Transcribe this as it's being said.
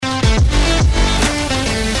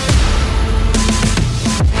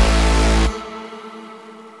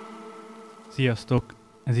Sziasztok!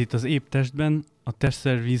 Ez itt az Épp Testben, a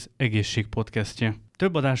Testszerviz egészségpodcastje.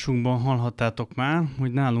 Több adásunkban hallhattátok már,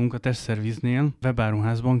 hogy nálunk a Testszerviznél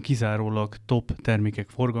webáruházban kizárólag top termékek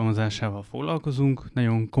forgalmazásával foglalkozunk.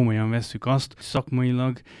 Nagyon komolyan vesszük azt, hogy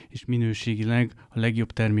szakmailag és minőségileg a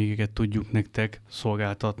legjobb termékeket tudjuk nektek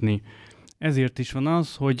szolgáltatni. Ezért is van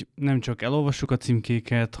az, hogy nem csak elolvassuk a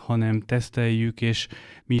címkéket, hanem teszteljük, és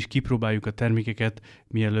mi is kipróbáljuk a termékeket,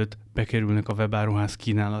 mielőtt bekerülnek a webáruház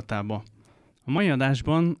kínálatába. A mai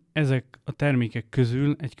adásban ezek a termékek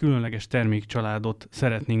közül egy különleges termékcsaládot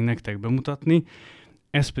szeretnénk nektek bemutatni,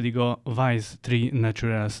 ez pedig a Wise 3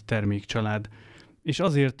 Naturals termékcsalád. És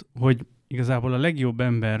azért, hogy igazából a legjobb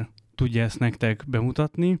ember tudja ezt nektek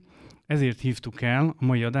bemutatni, ezért hívtuk el a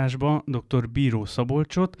mai adásba dr. Bíró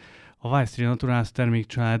Szabolcsot, a Wise 3 Naturals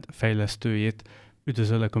termékcsalád fejlesztőjét.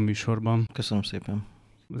 Üdvözöllek a műsorban. Köszönöm szépen.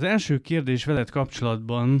 Az első kérdés veled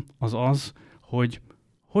kapcsolatban az, hogy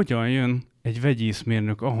hogyan jön egy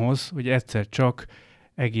vegyészmérnök ahhoz, hogy egyszer csak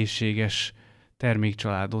egészséges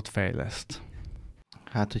termékcsaládot fejleszt?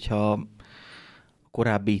 Hát, hogyha a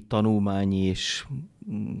korábbi tanulmányi és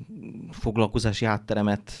foglalkozási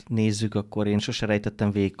hátteremet nézzük, akkor én sose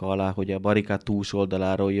rejtettem véka alá, hogy a barikád túlsó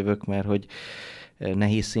oldaláról jövök, mert hogy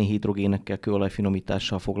nehéz szénhidrogénekkel,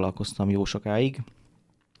 kőolajfinomítással foglalkoztam jó sokáig,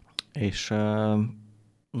 és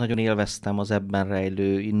nagyon élveztem az ebben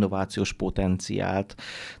rejlő innovációs potenciált,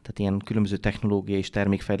 tehát ilyen különböző technológiai és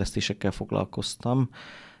termékfejlesztésekkel foglalkoztam,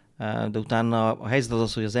 de utána a helyzet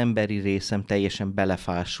az, hogy az emberi részem teljesen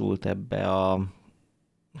belefásult ebbe a,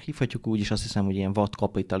 hívhatjuk úgy is, azt hiszem, hogy ilyen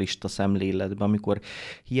vadkapitalista szemléletbe, amikor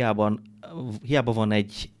hiába van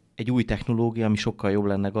egy új technológia, ami sokkal jobb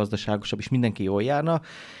lenne, gazdaságosabb, és mindenki jól járna,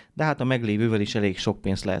 de hát a meglévővel is elég sok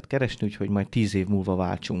pénzt lehet keresni, úgyhogy majd 10 év múlva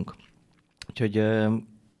váltsunk. Úgyhogy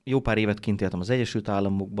jó pár évet kint éltem az Egyesült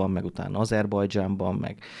Államokban, meg utána Azerbajdzsánban,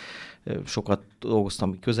 meg sokat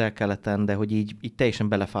dolgoztam Közel-Keleten, de hogy így teljesen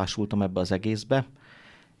belefásultam ebbe az egészbe,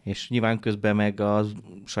 és nyilván közben meg a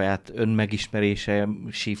saját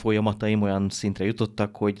önmegismerési folyamataim olyan szintre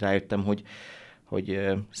jutottak, hogy rájöttem, hogy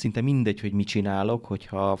szinte mindegy, hogy mit csinálok,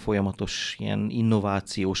 hogyha folyamatos ilyen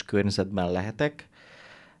innovációs környezetben lehetek.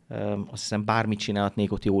 Azt hiszem bármit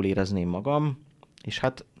csinálhatnék, ott jól érezném magam, és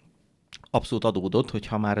hát abszolút adódott, hogy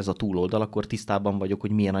ha már ez a túloldal, akkor tisztában vagyok,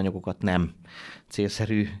 hogy milyen anyagokat nem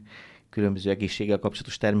célszerű különböző egészséggel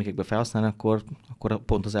kapcsolatos termékekbe felhasználni, akkor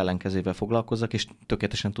pont az ellenkezővel foglalkozzak, és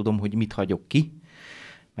tökéletesen tudom, hogy mit hagyok ki.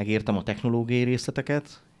 Megértem a technológiai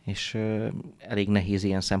részleteket, és elég nehéz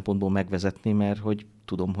ilyen szempontból megvezetni, mert hogy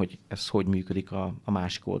tudom, hogy ez hogy működik a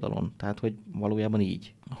másik oldalon. Tehát, hogy valójában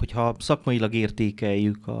így. Hogyha szakmailag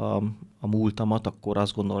értékeljük a múltamat, akkor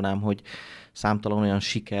azt gondolnám, hogy számtalan olyan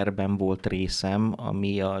sikerben volt részem,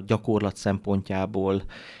 ami a gyakorlat szempontjából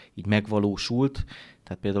így megvalósult.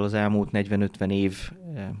 Tehát például az elmúlt 40-50 év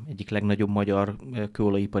egyik legnagyobb magyar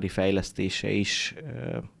kőolajipari fejlesztése is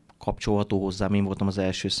kapcsolható hozzám. Én voltam az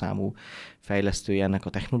első számú fejlesztője ennek a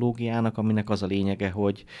technológiának, aminek az a lényege,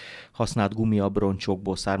 hogy használt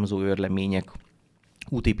gumiabroncsokból származó őrlemények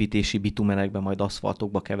útépítési bitumenekben, majd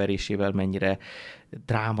aszfaltokba keverésével mennyire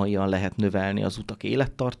drámaian lehet növelni az utak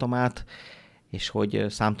élettartamát, és hogy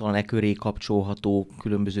számtalan e köré kapcsolható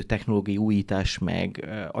különböző technológiai újítás meg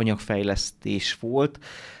anyagfejlesztés volt,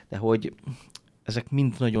 de hogy ezek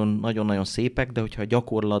mind nagyon-nagyon szépek, de hogyha a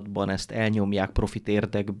gyakorlatban ezt elnyomják profit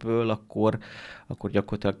érdekből, akkor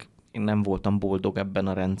gyakorlatilag én nem voltam boldog ebben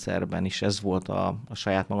a rendszerben, és ez volt a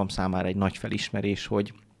saját magam számára egy nagy felismerés,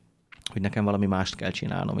 hogy nekem valami mást kell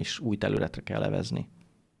csinálnom, és új területre kell levezni.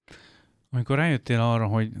 Amikor rájöttél arra,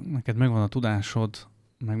 hogy neked megvan a tudásod,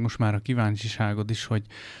 meg most már a kíváncsiságod is, hogy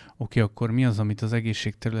oké, akkor mi az, amit az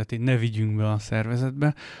egészség területén ne vigyünk be a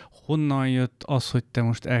szervezetbe, honnan jött az, hogy te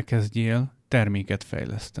most elkezdjél terméket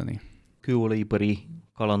fejleszteni? Kőolajipari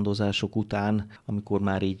kalandozások után, amikor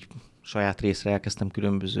már így saját részre elkezdtem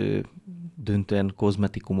különböző döntően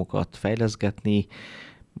kozmetikumokat fejleszgetni,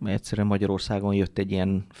 egyszerűen Magyarországon jött egy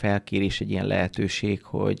ilyen felkérés, egy ilyen lehetőség,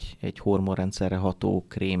 hogy egy hormonrendszerre ható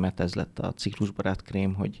krémet, ez lett a ciklusbarát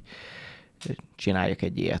krém, hogy csináljak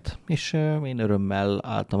egy ilyet. És én örömmel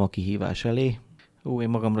álltam a kihívás elé. Én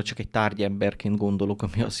magamra csak egy tárgyemberként gondolok,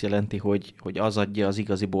 ami azt jelenti, hogy az adja az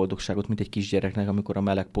igazi boldogságot, mint egy kisgyereknek, amikor a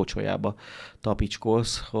meleg pocsolyába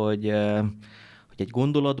tapicskolsz, hogy egy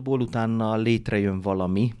gondolatból utána létrejön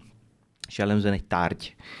valami, és jellemzően egy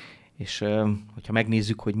tárgy. És hogyha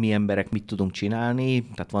megnézzük, hogy mi emberek mit tudunk csinálni,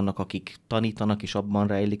 tehát vannak, akik tanítanak, és abban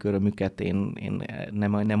rejlik örömüket, én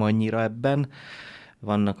nem annyira ebben.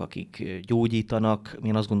 Vannak, akik gyógyítanak,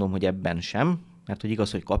 én azt gondolom, hogy ebben sem, mert hogy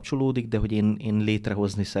igaz, hogy kapcsolódik, de hogy én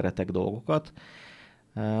létrehozni szeretek dolgokat.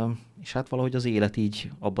 És hát valahogy az élet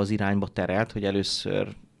így abba az irányba terelt, hogy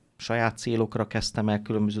először saját célokra kezdtem el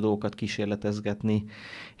különböző dolgokat kísérletezgetni,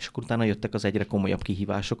 és akkor utána jöttek az egyre komolyabb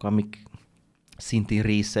kihívások, amik szintén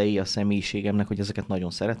részei a személyiségemnek, hogy ezeket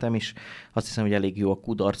nagyon szeretem, és azt hiszem, hogy elég jó a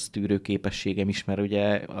kudarc tűrő képességem is, mert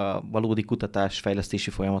ugye a valódi kutatás fejlesztési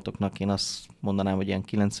folyamatoknak én azt mondanám, hogy ilyen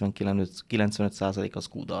 95% az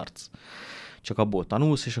kudarc. Csak abból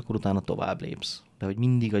tanulsz, és akkor utána tovább lépsz. De hogy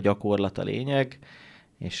mindig a gyakorlat a lényeg,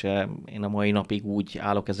 és én a mai napig úgy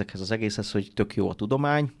állok ezekhez az egészhez, hogy tök jó a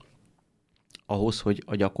tudomány, ahhoz, hogy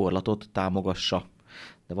a gyakorlatot támogassa.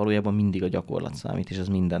 De valójában mindig a gyakorlat számít, és ez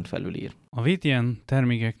mindent felülír. A VTN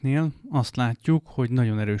termékeknél azt látjuk, hogy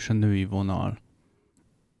nagyon erős a női vonal.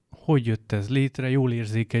 Hogy jött ez létre? Jól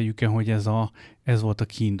érzékeljük-e, hogy ez volt a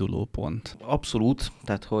kiinduló pont? Abszolút,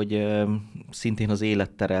 tehát hogy szintén az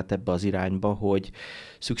élet terelt ebbe az irányba, hogy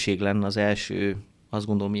szükség lenne az első, azt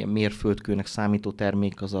gondolom, ilyen mérföldkőnek számító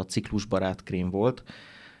termék, az a ciklusbarát krém volt,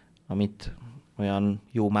 amit olyan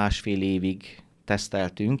jó 1,5 évig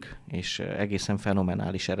teszteltünk, és egészen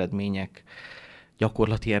fenomenális eredmények,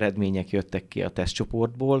 gyakorlati eredmények jöttek ki a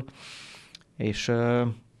tesztcsoportból, és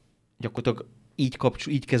gyakorlatilag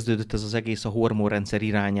így kezdődött ez az egész a hormonrendszer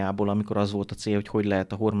irányából, amikor az volt a cél, hogy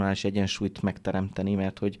lehet a hormonális egyensúlyt megteremteni,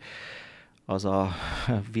 mert hogy az a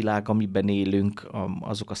világ, amiben élünk,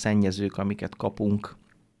 azok a szennyezők, amiket kapunk,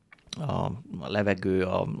 a levegő,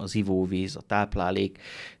 az ivóvíz, a táplálék,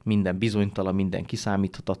 minden bizonytalan, minden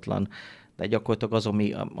kiszámíthatatlan, de gyakorlatilag az,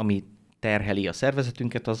 ami terheli a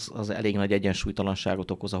szervezetünket, az elég nagy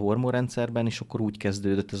egyensúlytalanságot okoz a hormonrendszerben, és akkor úgy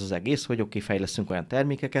kezdődött ez az egész, hogy oké, fejlesztünk olyan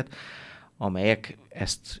termékeket, amelyek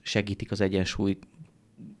ezt segítik az egyensúly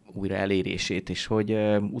újra elérését, és hogy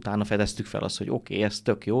utána fedeztük fel azt, hogy oké, ez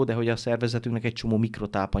tök jó, de hogy a szervezetünknek egy csomó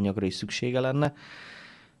mikrotápanyagra is szüksége lenne,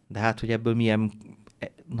 de hát, hogy ebből milyen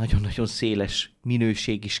nagyon-nagyon széles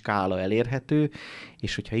minőségi skála elérhető,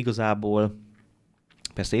 és hogyha igazából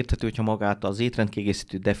persze érthető, hogyha magát az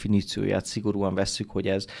étrend-kiegészítő definícióját szigorúan vesszük, hogy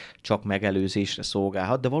ez csak megelőzésre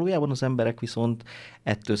szolgálhat, de valójában az emberek viszont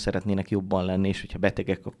ettől szeretnének jobban lenni, és hogyha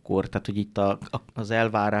betegek, akkor, tehát hogy itt az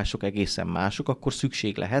elvárások egészen mások, akkor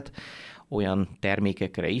szükség lehet olyan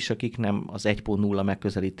termékekre is, akik nem az 1.0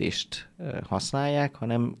 megközelítést használják,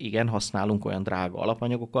 hanem igen, használunk olyan drága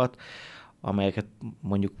alapanyagokat, amelyeket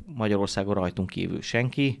mondjuk Magyarországon rajtunk kívül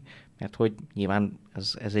senki, mert hogy nyilván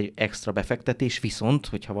ez egy extra befektetés, viszont,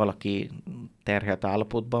 hogyha valaki terhelt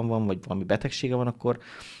állapotban van, vagy valami betegsége van, akkor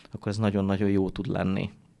ez nagyon-nagyon jó tud lenni.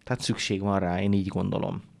 Tehát szükség van rá, én így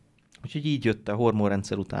gondolom. Úgyhogy így jött a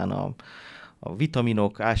hormonrendszer után a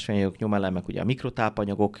vitaminok, ásványolajok, nyomelemek, ugye a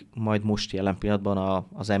mikrotápanyagok, majd most jelen pillanatban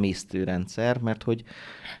az emésztőrendszer, mert hogy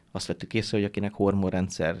azt vettük észre, hogy akinek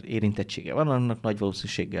hormonrendszer érintettsége van, annak nagy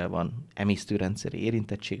valószínűséggel van emésztőrendszeri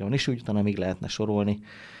érintettsége van, és úgy utána még lehetne sorolni,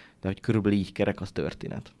 de hogy körülbelül így kerek az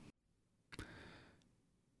történet.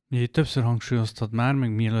 Ugye többször hangsúlyoztad már,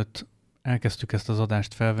 meg mielőtt elkezdtük ezt az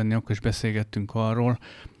adást felvenni, akkor is beszélgettünk arról,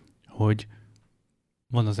 hogy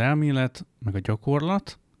van az elmélet, meg a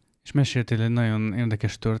gyakorlat, és meséltél egy nagyon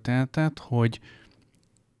érdekes történetet, hogy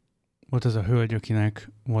volt ez a hölgy,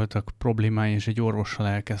 akinek voltak problémái, és egy orvossal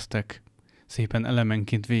elkezdtek szépen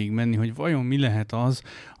elemenként végigmenni, hogy vajon mi lehet az,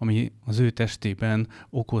 ami az ő testében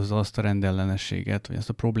okozza azt a rendellenességet, vagy azt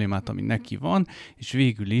a problémát, ami neki van, és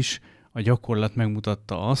végül is a gyakorlat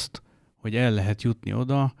megmutatta azt, hogy el lehet jutni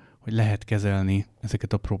oda, hogy lehet kezelni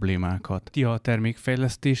ezeket a problémákat. Ti a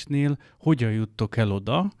termékfejlesztésnél hogyan juttok el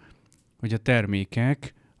oda, hogy a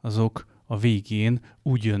termékek azok a végén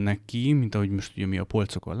úgy jönnek ki, mint ahogy most ugye mi a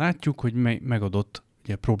polcokon látjuk, hogy megadott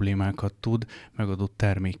ugye, problémákat tud megadott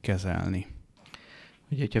termék kezelni.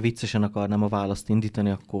 Ugye, hogyha viccesen akarnám a választ indítani,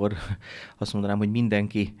 akkor azt mondanám, hogy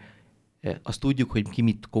mindenki, azt tudjuk, hogy ki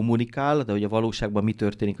mit kommunikál, de hogy a valóságban mi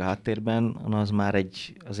történik a háttérben, az már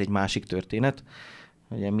egy másik történet.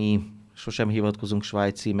 Ugye mi sosem hivatkozunk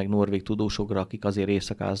svájci, meg norvég tudósokra, akik azért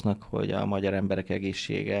éjszakáznak, hogy a magyar emberek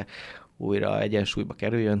egészsége újra egyensúlyba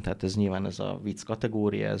kerüljön, tehát ez nyilván ez a vicc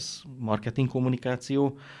kategória, ez marketing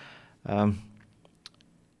kommunikáció.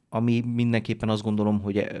 Ami mindenképpen azt gondolom,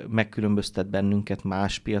 hogy megkülönböztet bennünket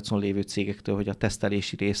más piacon lévő cégektől, hogy a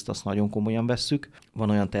tesztelési részt azt nagyon komolyan vesszük. Van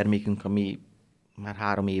olyan termékünk, ami már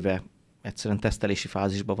 3 éve egyszerűen tesztelési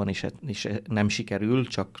fázisban van, és nem sikerül,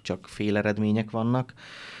 csak féleredmények vannak.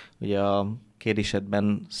 Ugye a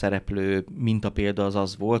kérdésedben szereplő mintapélda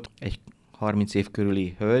az volt, egy 30 év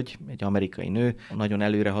körüli hölgy, egy amerikai nő, nagyon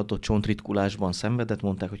előrehatott csontritkulásban szenvedett,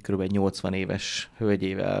 mondták, hogy kb. 80 éves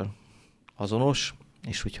hölgyével azonos,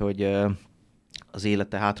 és úgyhogy az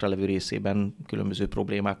élete hátralevő részében különböző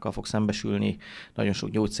problémákkal fog szembesülni. Nagyon sok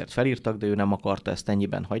gyógyszert felírtak, de ő nem akarta ezt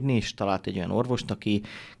ennyiben hagyni, és talált egy olyan orvost, aki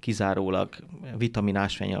kizárólag vitamin,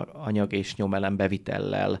 ásványanyag és nyomelem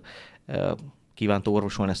bevitellel kívánta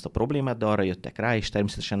orvosolni ezt a problémát, de arra jöttek rá, és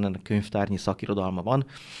természetesen ennek könyvtárnyi szakirodalma van,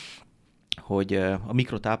 hogy a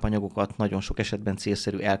mikrotápanyagokat nagyon sok esetben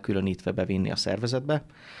célszerű elkülönítve bevinni a szervezetbe,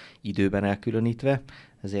 időben elkülönítve,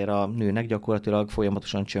 ezért a nőnek gyakorlatilag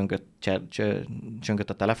folyamatosan csöngött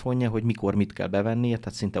a telefonja, hogy mikor mit kell bevennie,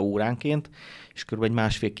 tehát szinte óránként, és kb. Egy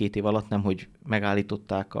 1,5-2 év alatt nem, hogy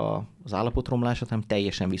megállították az állapotromlását, hanem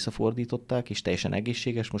teljesen visszafordították, és teljesen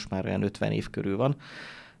egészséges, most már olyan 50 év körül van,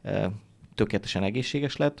 tökéletesen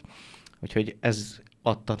egészséges lett, úgyhogy ez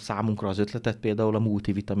adta számunkra az ötletet például a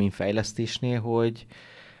multivitamin fejlesztésnél, hogy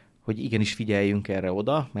igenis figyeljünk erre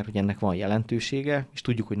oda, mert hogy ennek van jelentősége, és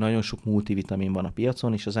tudjuk, hogy nagyon sok multivitamin van a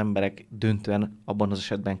piacon, és az emberek döntően abban az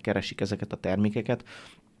esetben keresik ezeket a termékeket,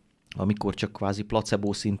 amikor csak kvázi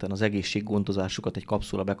placebo szinten az egészséggondozásukat egy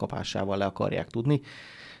kapszula bekapásával le akarják tudni,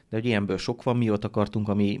 de hogy ilyenből sok van, mi ott akartunk,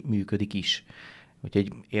 ami működik is.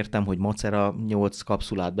 Úgyhogy értem, hogy macera 8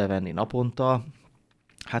 kapszulát bevenni naponta,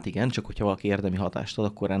 hát igen, csak hogyha valaki érdemi hatást ad,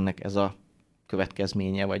 akkor ennek ez a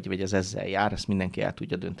következménye, vagy ez ezzel jár, ezt mindenki el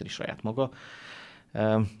tudja dönteni saját maga.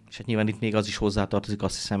 És hát nyilván itt még az is hozzátartozik,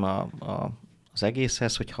 azt hiszem az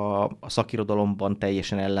egészhez, hogyha a szakirodalomban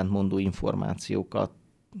teljesen ellentmondó információkat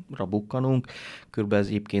bukkanunk, körülbelül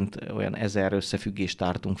egyébként olyan 1000 összefüggést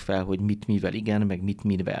tártunk fel, hogy mit mivel igen, meg mit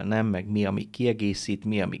mivel nem, meg mi, ami kiegészít,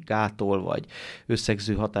 mi, ami gátol, vagy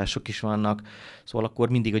összegző hatások is vannak. Szóval akkor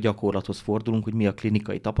mindig a gyakorlathoz fordulunk, hogy mi a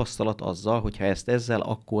klinikai tapasztalat azzal, hogyha ezt ezzel,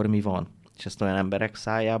 akkor mi van. És ezt olyan emberek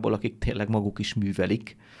szájából, akik tényleg maguk is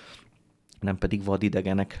művelik, nem pedig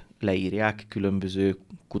vadidegenek leírják különböző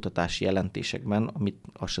kutatási jelentésekben, amit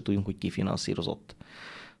azt se tudjunk, hogy ki finanszírozott.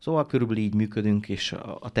 Szóval körülbelül így működünk, és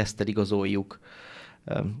a tesztet igazoljuk.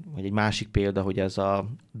 Vagy egy másik példa, hogy ez a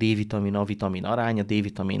D-vitamin-A-vitamin arány, a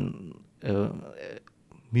D-vitamin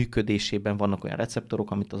működésében vannak olyan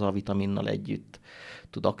receptorok, amit az A-vitaminnal együtt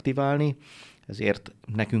tud aktiválni, ezért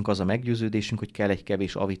nekünk az a meggyőződésünk, hogy kell egy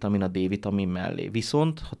kevés A-vitamin a D-vitamin mellé.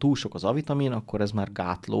 Viszont, ha túl sok az A-vitamin, akkor ez már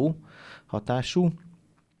gátló hatású,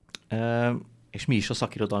 és mi is a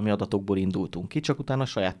szakirodalmi adatokból indultunk ki, csak utána a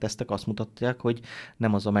saját tesztek azt mutatják, hogy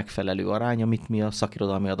nem az a megfelelő arány, amit mi a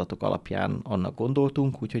szakirodalmi adatok alapján annak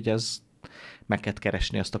gondoltunk, úgyhogy ez meg kell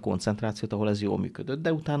keresni azt a koncentrációt, ahol ez jól működött,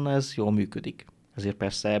 de utána ez jól működik. Ezért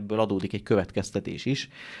persze ebből adódik egy következtetés is,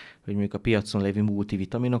 hogy mondjuk a piacon lévő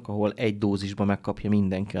multivitaminok, ahol egy dózisban megkapja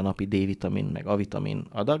mindenki a napi D-vitamin meg A-vitamin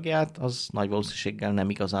adagját, az nagy valószínűséggel nem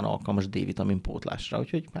igazán alkalmas D-vitamin pótlásra,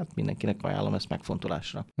 úgyhogy hát mindenkinek ajánlom ezt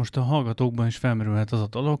megfontolásra. Most a hallgatókban is felmerülhet az a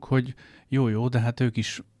dolog, hogy jó, de hát ők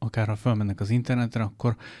is akár ha felmennek az internetre,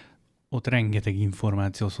 akkor ott rengeteg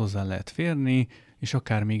információhoz hozzá lehet férni, és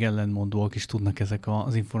akár még ellentmondóak is tudnak ezek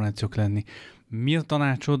az információk lenni. Mi a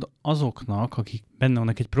tanácsod azoknak, akik benne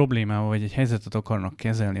vannak egy problémával, vagy egy helyzetet akarnak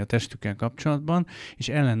kezelni a testükkel kapcsolatban, és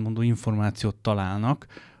ellentmondó információt találnak,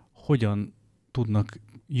 hogyan tudnak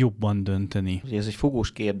jobban dönteni? Ez egy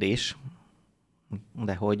fogós kérdés,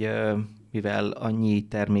 de hogy mivel annyi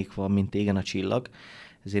termék van, mint égen a csillag,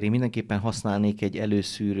 ezért én mindenképpen használnék egy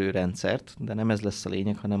előszűrő rendszert, de nem ez lesz a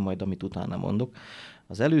lényeg, hanem majd amit utána mondok.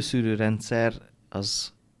 Az előszűrő rendszer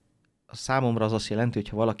az számomra az azt jelenti, hogy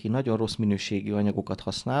ha valaki nagyon rossz minőségű anyagokat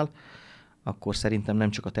használ, akkor szerintem nem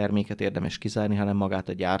csak a terméket érdemes kizárni, hanem magát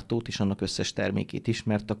a gyártót és annak összes termékét is,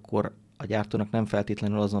 mert akkor a gyártónak nem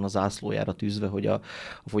feltétlenül azon az zászlójára tűzve, hogy a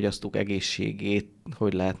fogyasztók egészségét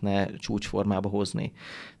hogy lehetne csúcsformába hozni.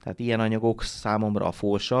 Tehát ilyen anyagok számomra a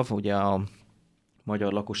folsav, ugye a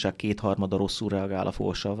magyar lakosság 2/3 rosszul reagál a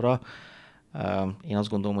folsavra. Én azt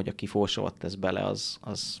gondolom, hogy aki folsavat tesz bele,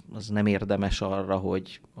 az nem érdemes arra,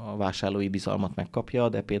 hogy a vásárlói bizalmat megkapja,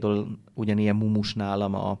 de például ugyanilyen mumus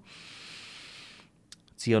nálam a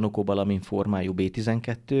cianokobalamin formájú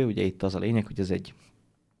B12, ugye itt az a lényeg, hogy ez egy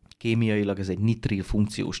kémiailag ez egy nitril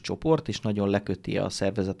funkciós csoport, és nagyon leköti a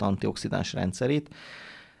szervezet antioxidáns rendszerét.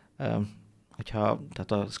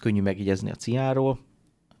 Tehát az könnyű megjegyezni a ciánról.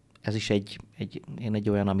 Ez is egy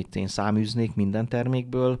olyan, amit én száműznék minden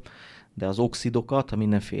termékből, de az oxidokat, a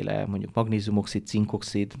mindenféle mondjuk magnéziumoxid,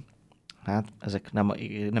 cinkoxid, hát ezek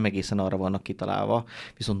nem egészen arra vannak kitalálva,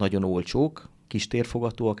 viszont nagyon olcsók, kis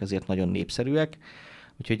térfogatóak, ezért nagyon népszerűek.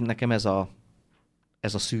 Úgyhogy nekem ez a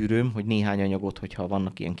szűrőm, hogy néhány anyagot, hogyha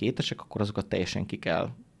vannak ilyen kétesek, akkor azokat teljesen ki kell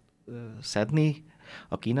szedni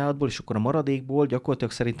a kínálatból, és akkor a maradékból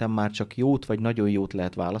gyakorlatilag szerintem már csak jót vagy nagyon jót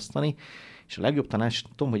lehet választani, és a legjobb tanács,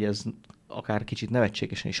 tudom, hogy ez akár kicsit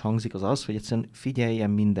nevetségesen is hangzik, az az, hogy egyszerűen figyeljen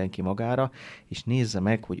mindenki magára, és nézze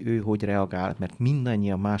meg, hogy ő hogy reagál, mert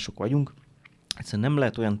mindannyian mások vagyunk. Egyszerűen nem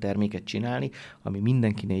lehet olyan terméket csinálni, ami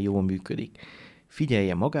mindenkinél jól működik.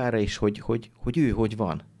 Figyelje magára, és hogy ő hogy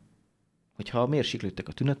van. Hogyha mérséklődtek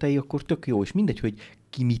a tünetei, akkor tök jó, és mindegy, hogy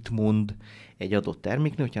ki mit mond egy adott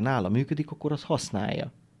terméknél, hogyha nála működik, akkor az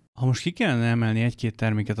használja. Ha most ki kellene emelni egy-két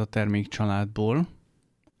terméket a termékcsaládból,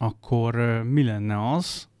 akkor mi lenne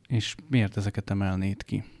az, és miért ezeket emelnéd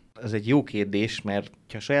ki? Ez egy jó kérdés, mert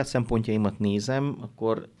ha a saját szempontjaimat nézem,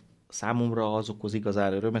 akkor számomra az okoz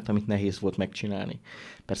igazán örömet, amit nehéz volt megcsinálni.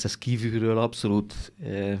 Persze ez kívülről abszolút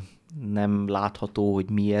nem látható, hogy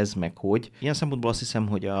mi ez, meg hogy. Ilyen szempontból azt hiszem,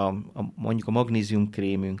 hogy mondjuk a magnézium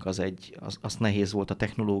krémünk az nehéz volt a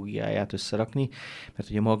technológiáját összerakni, mert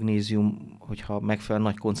ugye a magnézium, hogyha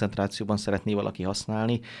megfelelően nagy koncentrációban szeretné valaki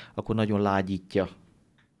használni, akkor nagyon lágyítja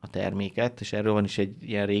a terméket, és erről van is egy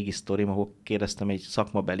ilyen régi sztorim, ahol kérdeztem egy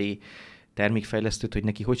szakmabeli termékfejlesztőt, hogy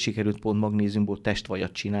neki hogy sikerült pont magnéziumból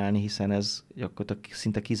testvajat csinálni, hiszen ez gyakorlatilag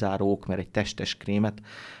szinte kizáró ok, mert egy testes krémet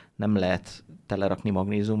nem lehet telerakni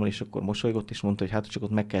magnéziummal, és akkor mosolygott, és mondta, hogy hát csak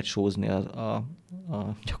ott meg kellett sózni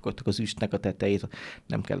gyakorlatilag az üstnek a tetejét,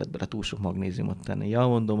 nem kellett bele túl sok magnéziumot tenni. Ja,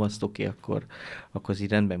 mondom, azt oké, akkor az így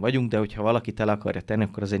rendben vagyunk, de hogyha valaki tele akarja tenni,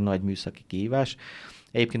 akkor az egy nagy műszaki kihívás.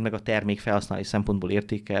 Egyébként meg a termék felhasználói szempontból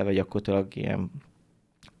értékelve gyakorlatilag ilyen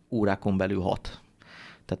órákon belül hat.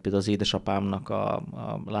 Tehát például az édesapámnak a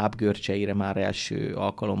lábgörcseire már első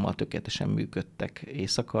alkalommal tökéletesen működtek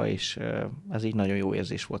éjszaka, és ez így nagyon jó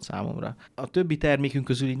érzés volt számomra. A többi termékünk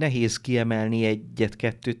közül így nehéz kiemelni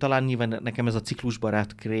egyet-kettőt. Talán nyilván nekem ez a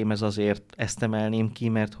ciklusbarát krém, ez azért ezt emelném ki,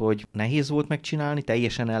 mert hogy nehéz volt megcsinálni,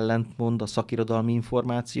 teljesen ellentmond a szakirodalmi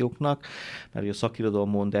információknak, mert ugye a szakirodalom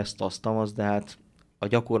mond ezt, azt, de hát a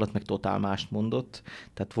gyakorlat meg totál mást mondott.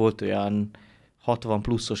 Tehát volt olyan 60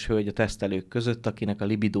 pluszos hölgy a tesztelők között, akinek a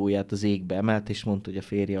libidóját az égbe emelt, és mondta, hogy a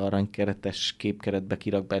férje aranykeretes képkeretbe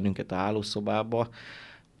kirak bennünket a hálószobába,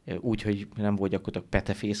 úgyhogy nem volt gyakorlatilag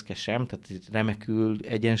petefészke sem, tehát remekül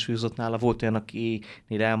egyensúlyozott nála. Volt olyan, akinél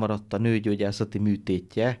elmaradt a nőgyógyászati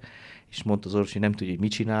műtétje, és mondta az orvos, hogy nem tudja, hogy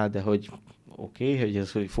mit csinál, de hogy oké, hogy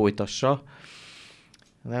ez hogy folytassa.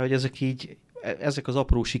 De hogy ezek az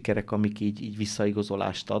apró sikerek, amik így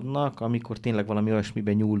visszaigazolást adnak, amikor tényleg valami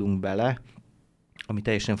olyasmiben nyúlunk bele, ami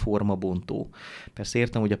teljesen formabontó. Persze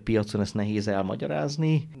értem, hogy a piacon ezt nehéz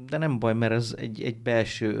elmagyarázni, de nem baj, mert ez egy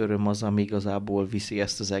belső öröm az, ami igazából viszi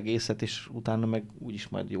ezt az egészet, és utána meg úgyis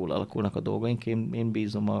majd jól alakulnak a dolgaink. Én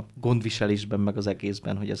bízom a gondviselésben, meg az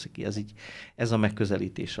egészben, hogy ez a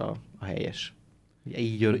megközelítés a helyes.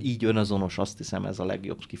 Így önazonos, azt hiszem, ez a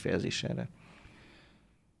legjobb kifejezés erre.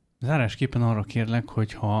 Zárásképpen arra kérlek,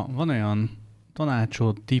 hogy ha van olyan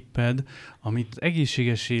tanácsod, tipped, amit az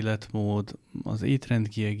egészséges életmód, az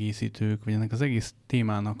étrend-kiegészítők, vagy ennek az egész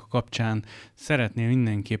témának a kapcsán szeretnél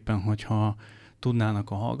mindenképpen, hogyha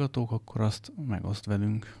tudnának a hallgatók, akkor azt megoszt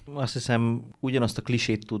velünk. Azt hiszem, ugyanazt a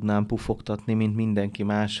klisét tudnám pufogtatni, mint mindenki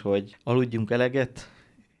más, hogy aludjunk eleget,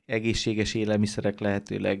 egészséges élelmiszerek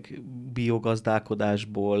lehetőleg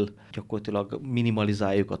biogazdálkodásból, gyakorlatilag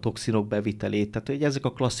minimalizáljuk a toxinok bevitelét, tehát hogy ezek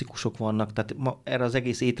a klasszikusok vannak, tehát erre az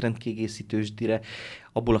egész étrendkiegészítősdire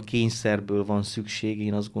abból a kényszerből van szükség.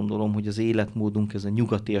 Én azt gondolom, hogy az életmódunk, ez a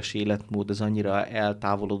nyugatias életmód, ez annyira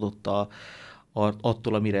eltávolodott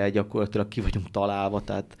attól, amire gyakorlatilag ki vagyunk találva,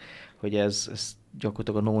 tehát hogy ez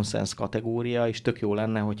gyakorlatilag a nonsens kategória, és tök jó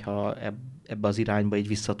lenne, hogyha ebbe az irányba így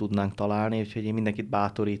vissza tudnánk találni, úgyhogy én mindenkit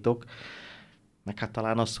bátorítok. Meg hát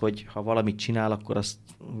talán az, hogy ha valamit csinál, akkor azt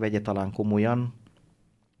vegye talán komolyan,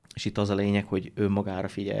 és itt az a lényeg, hogy ő magára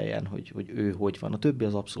figyeljen, hogy ő hogy van. A többi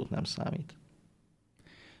az abszolút nem számít.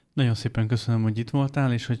 Nagyon szépen köszönöm, hogy itt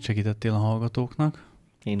voltál, és hogy segítettél a hallgatóknak.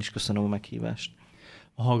 Én is köszönöm a meghívást.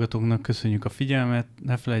 A hallgatóknak köszönjük a figyelmet,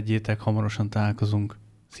 ne felejtjétek, hamarosan találkozunk.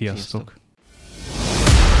 Sziasztok!